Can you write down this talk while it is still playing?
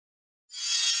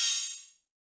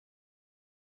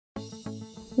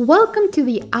Welcome to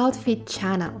the Outfit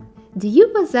channel. Do you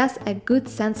possess a good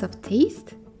sense of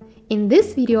taste? In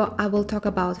this video, I will talk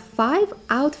about 5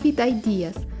 outfit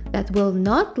ideas that will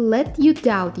not let you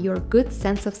doubt your good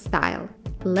sense of style.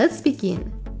 Let's begin.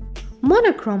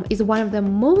 Monochrome is one of the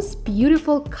most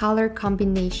beautiful color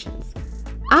combinations.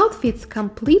 Outfits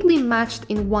completely matched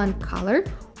in one color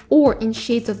or in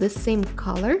shades of the same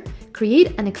color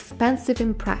create an expansive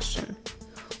impression.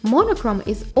 Monochrome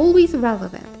is always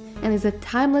relevant and is a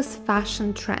timeless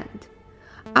fashion trend.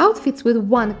 Outfits with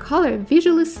one color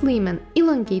visually slim and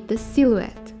elongate the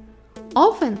silhouette.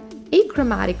 Often,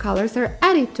 achromatic colors are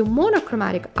added to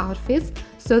monochromatic outfits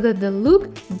so that the look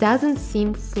doesn't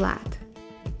seem flat.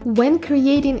 When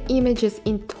creating images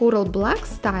in total black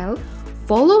style,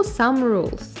 follow some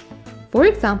rules. For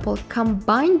example,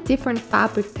 combine different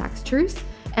fabric textures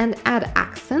and add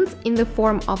accents in the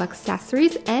form of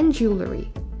accessories and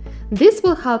jewelry. This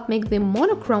will help make the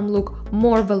monochrome look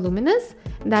more voluminous,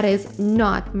 that is,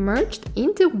 not merged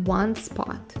into one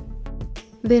spot.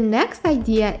 The next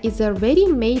idea is a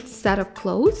ready-made set of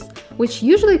clothes, which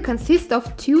usually consists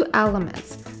of 2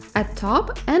 elements, a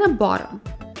top and a bottom.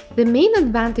 The main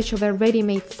advantage of a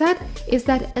ready-made set is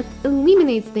that it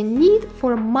eliminates the need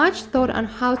for much thought on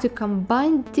how to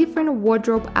combine different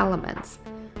wardrobe elements.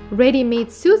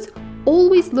 Ready-made suits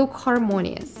always look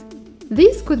harmonious.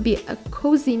 This could be a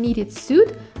cozy knitted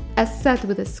suit, a set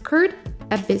with a skirt,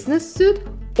 a business suit,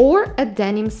 or a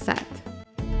denim set.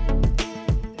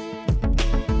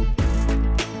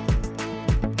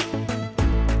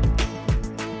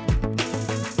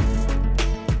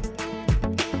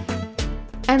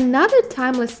 Another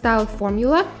timeless style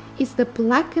formula is the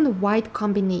black and white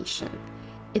combination.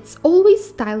 It's always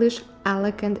stylish,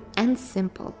 elegant, and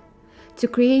simple. To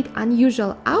create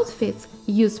unusual outfits,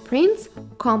 use prints,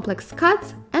 complex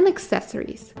cuts, and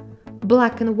accessories.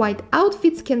 Black and white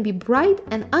outfits can be bright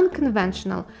and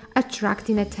unconventional,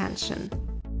 attracting attention.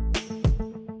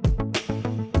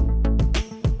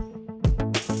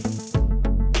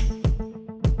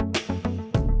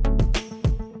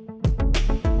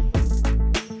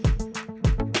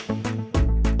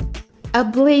 A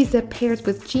blazer paired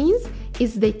with jeans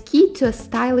is the key to a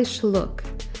stylish look.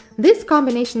 This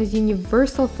combination is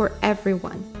universal for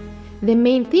everyone. The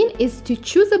main thing is to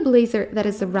choose a blazer that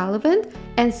is relevant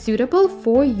and suitable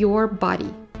for your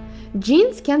body.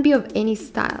 Jeans can be of any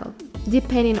style.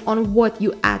 Depending on what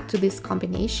you add to this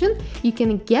combination, you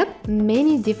can get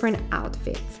many different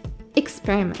outfits.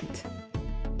 Experiment.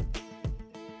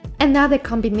 Another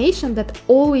combination that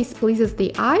always pleases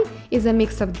the eye is a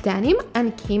mix of denim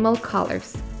and camel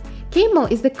colors. Camel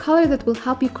is the color that will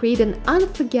help you create an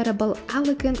unforgettable,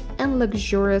 elegant, and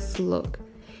luxurious look.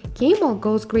 Camel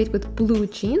goes great with blue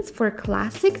jeans for a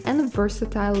classic and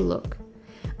versatile look.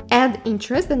 Add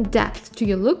interest and depth to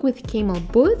your look with camel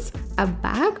boots, a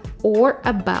bag, or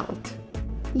a belt.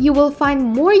 You will find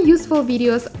more useful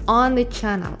videos on the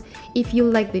channel. If you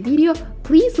like the video,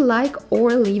 please like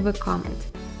or leave a comment.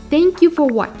 Thank you for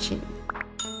watching.